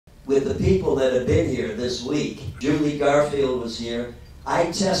with the people that have been here this week. Julie Garfield was here.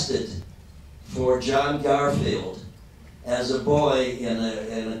 I tested for John Garfield as a boy in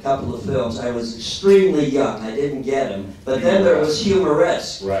a couple of films. I was extremely young. I didn't get him. But then there was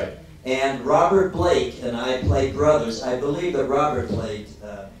Humoresque. Right. And Robert Blake and I played brothers. I believe that Robert played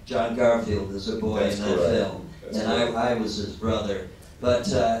John Garfield as a boy in that film. And I was his brother. But,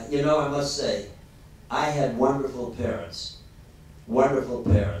 you know, I must say, I had wonderful parents. Wonderful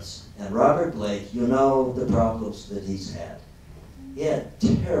parents. And Robert Blake, you know the problems that he's had. He had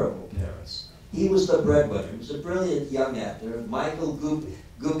terrible parents. He was the breadwinner. He was a brilliant young actor. Michael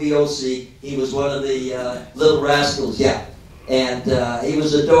Gubiosi, he was one of the Little Rascals, yeah. And he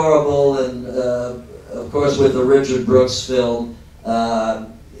was adorable, and of course with the Richard Brooks film,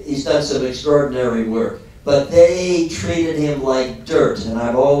 he's done some extraordinary work. But they treated him like dirt, and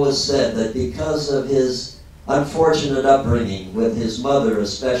I've always said that because of his unfortunate upbringing, with his mother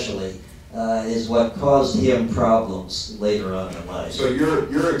especially, is what caused him problems later on in life. So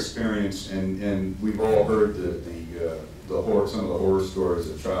your experience, and we've all heard some of the horror stories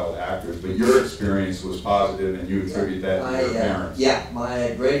of child actors, but your experience was positive, and you attribute that to your parents. Yeah,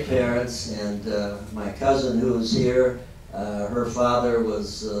 my great parents, and my cousin who was here, her father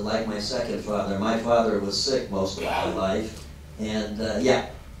was like my second father. My father was sick most of my life, and yeah,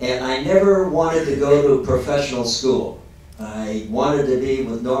 and I never wanted to go to professional school. I wanted to be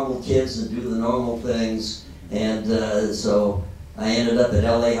with normal kids and do the normal things, and so I ended up at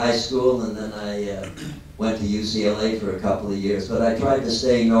LA High School, and then I went to UCLA for a couple of years, but I tried to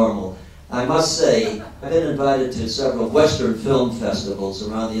stay normal. I must say, I've been invited to several Western film festivals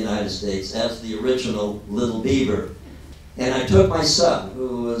around the United States as the original Little Beaver. And I took my son,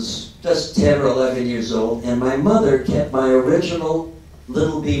 who was just 10 or 11 years old, and my mother kept my original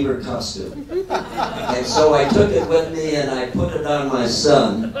Little Beaver costume. And so I took it with me and I put it on my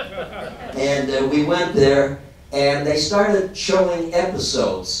son. And we went there, and they started showing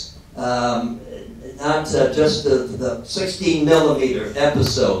episodes. Not just the 16 millimeter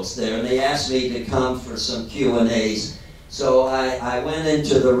episodes there, and they asked me to come for some Q&As. So I went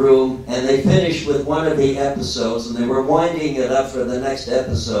into the room, and they finished with one of the episodes, and they were winding it up for the next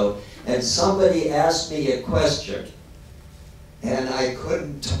episode, and somebody asked me a question, and I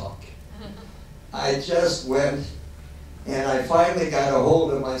couldn't talk. I just went, and I finally got a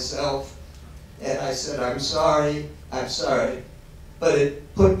hold of myself, and I said, I'm sorry, but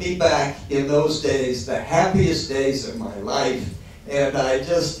it put me back in those days, the happiest days of my life, and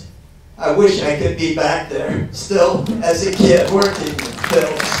I wish I could be back there still as a kid working in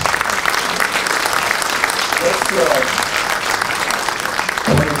films.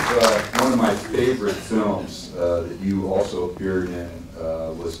 One of my favorite films that you also appeared in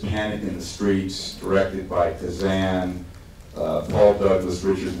was Panic in the Streets, directed by Kazan, Paul Douglas,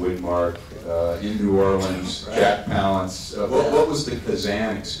 Richard Widmark, in New Orleans, Jack Palance. What was the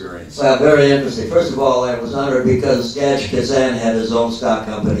Kazan experience? Well, very interesting. First of all, I was honored because Gaj Kazan had his own stock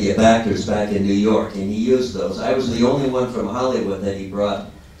company of actors back in New York, and he used those. I was the only one from Hollywood that he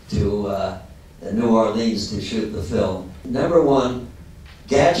brought to New Orleans to shoot the film. Number one,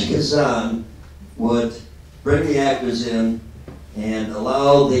 Gaj Kazan would bring the actors in and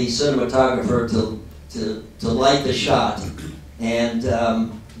allow the cinematographer to light the shot, and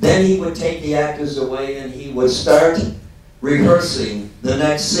then he would take the actors away and he would start rehearsing the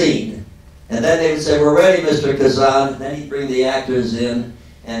next scene. And then they would say, we're ready, Mr. Kazan. And then he'd bring the actors in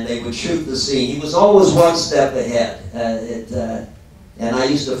and they would shoot the scene. He was always one step ahead. And I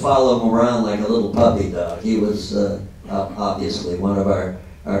used to follow him around like a little puppy dog. He was obviously one of our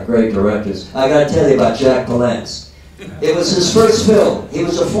great directors. I got to tell you about Jack Palance. It was his first film. He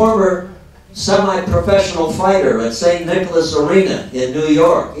was a former semi-professional fighter at St. Nicholas Arena in New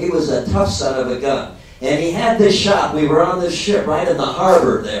York. He was a tough son of a gun. And he had this shot. We were on this ship right in the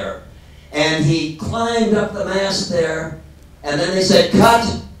harbor there. And he climbed up the mast there. And then they said,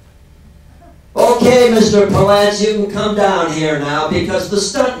 cut. Okay, Mr. Palance, you can come down here now because the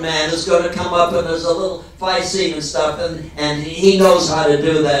stunt man is going to come up and there's a little fight scene and stuff. And he knows how to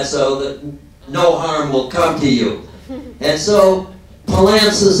do that so that no harm will come to you. And so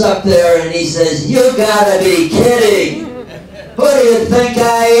Palance is up there and he says, you gotta be kidding. Who do you think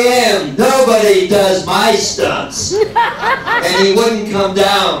I am? Nobody does my stunts. And he wouldn't come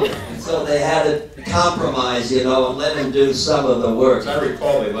down. And so they had to compromise, you know, and let him do some of the work. As I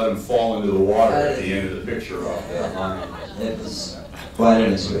recall, they let him fall into the water at the end of the picture off that line. It was quite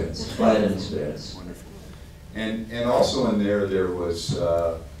an experience, quite an experience. And also in there was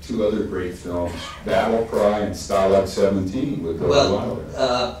two other great films, Battle Cry and Stalag 17 with Raoul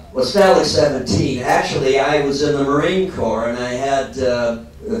Walsh. Stalag 17, actually I was in the Marine Corps and I had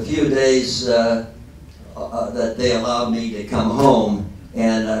a few days that they allowed me to come home,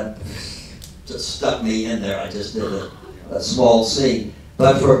 and just stuck me in there. I just did a small scene.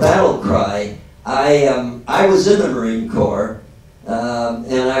 But for Battle Cry, I was in the Marine Corps,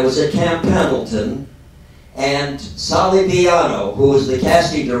 and I was at Camp Pendleton, and Sally Biano, who was the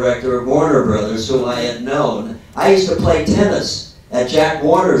casting director of Warner Brothers, whom I had known, I used to play tennis at Jack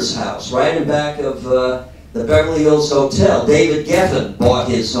Warner's house, right in back of the Beverly Hills Hotel. David Geffen bought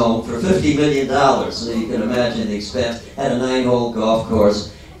his home for $50 million, so you can imagine the expense. Had a 9-hole golf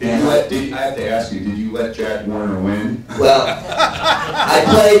course. I have to ask you, did you let Jack Warner win? Well, I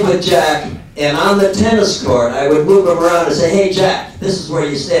played with Jack, and on the tennis court, I would move him around and say, "Hey, Jack, this is where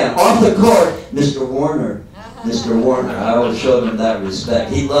you stand." Off the court, Mr. Warner, Mr. Warner. I always showed him that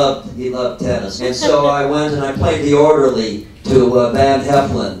respect. He loved tennis. And so I went and I played the orderly to Van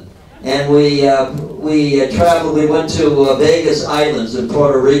Heflin. And we traveled, we went to Vegas Islands in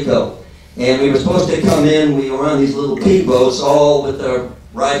Puerto Rico. And we were supposed to come in, we were on these little pea boats, all with our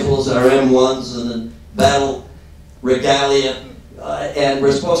rifles, our M1s, and then battle regalia. And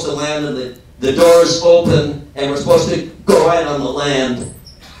we're supposed to land, and the doors open, and we're supposed to go right on the land.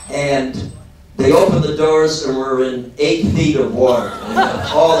 And they opened the doors, and we're in 8 feet of water. And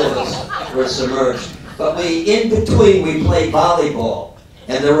all of us were submerged. But in between, we played volleyball.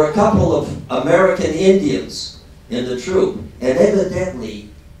 And there were a couple of American Indians in the troop. And evidently,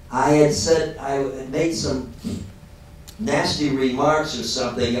 I had made some nasty remarks or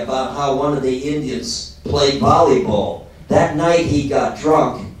something about how one of the Indians played volleyball. That night he got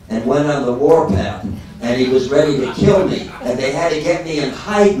drunk and went on the warpath, and he was ready to kill me. And they had to get me and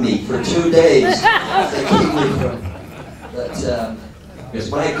hide me for 2 days to keep me from. But because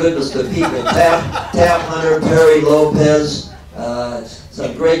my goodness, the people, Tab Hunter, Perry Lopez,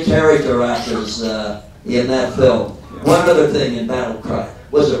 some great character actors in that film. One other thing in Battle Cry.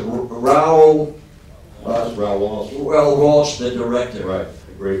 Was it Raoul? Raoul Walsh. Raoul Walsh, the director. Right,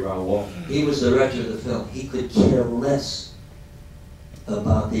 the great Raoul Walsh. He was the director of the film. He could care less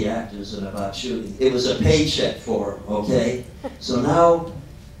about the actors and about shooting. It was a paycheck for him, okay? So now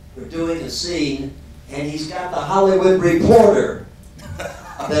we're doing a scene, and he's got the Hollywood Reporter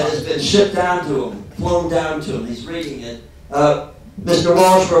that has been shipped down to him, flown down to him. He's reading it. Mr.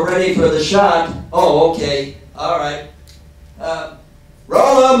 Walsh, we're ready for the shot. Oh, okay. All right.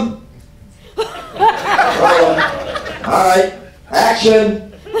 Roll 'em. Roll 'em. All right.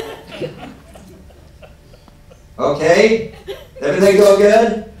 Action. Okay. Everything go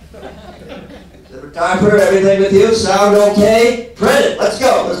good? Photographer, everything with you? Sound okay? Print it. Let's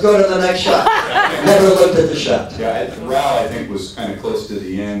go. Let's go to the next shot. Never looked at the shot. Yeah, Raoul, I think, was kind of close to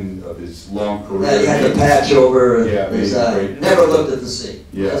the end of his long career. Yeah, he had the patch over his eye. Great. Never looked at the sea.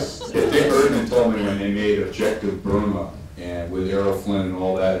 Yes. Yeah, Dick Erdman told me when they made Objective Burma, and with Errol Flynn and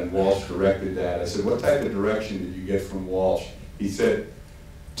all that, and Walsh directed that, I said, what type of direction did you get from Walsh? He said,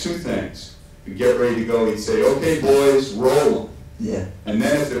 2 things. You get ready to go, he'd say, okay, boys, roll them. Yeah. And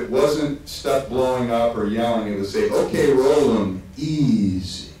then if it wasn't stuff blowing up or yelling, it would say, okay, roll them,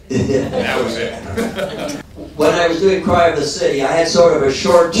 easy. And that was it. When I was doing Cry of the City, I had sort of a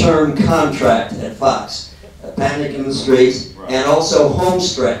short-term contract at Fox, Panic in the Streets, and also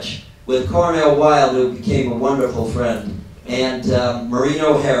Homestretch with Cornell Wilde, who became a wonderful friend, and Maureen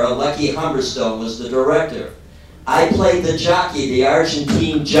O'Hara. Lucky Humberstone was the director. I played the jockey, the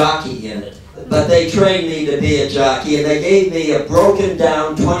Argentine jockey in it. But they trained me to be a jockey, and they gave me a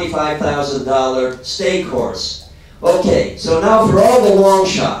broken-down $25,000 stake horse. Okay, so now for all the long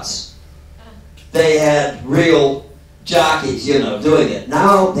shots, they had real jockeys, you know, doing it.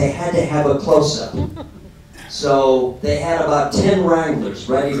 Now they had to have a close-up. So they had about 10 wranglers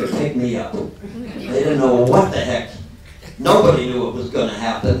ready to pick me up. They didn't know what the heck. Nobody knew what was going to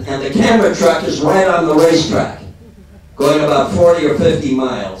happen. And the camera truck is right on the racetrack, going about 40 or 50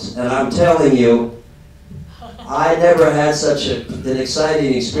 miles. And I'm telling you, I never had such an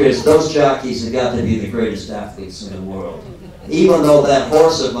exciting experience. Those jockeys have got to be the greatest athletes in the world. Even though that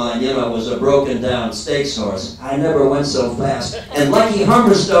horse of mine, you know, was a broken down stakes horse, I never went so fast. And Lucky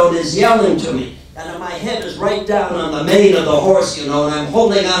Humberstone is yelling to me. And my head is right down on the mane of the horse, you know, and I'm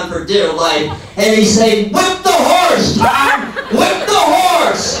holding on for dear life. And he's saying, whip the horse, Tom! Whip the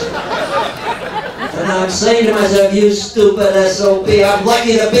horse! And I'm saying to myself, you stupid SOB, I'm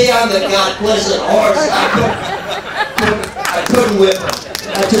lucky to be on the God-blessed horse. I couldn't whip him.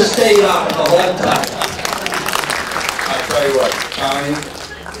 I just stayed on him the whole time. I'll tell you what, Tommy,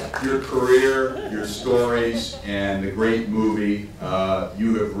 your career, your stories, and the great movie,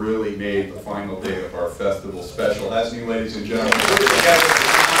 you have really made the final day of our festival special, hasn't he, ladies and gentlemen?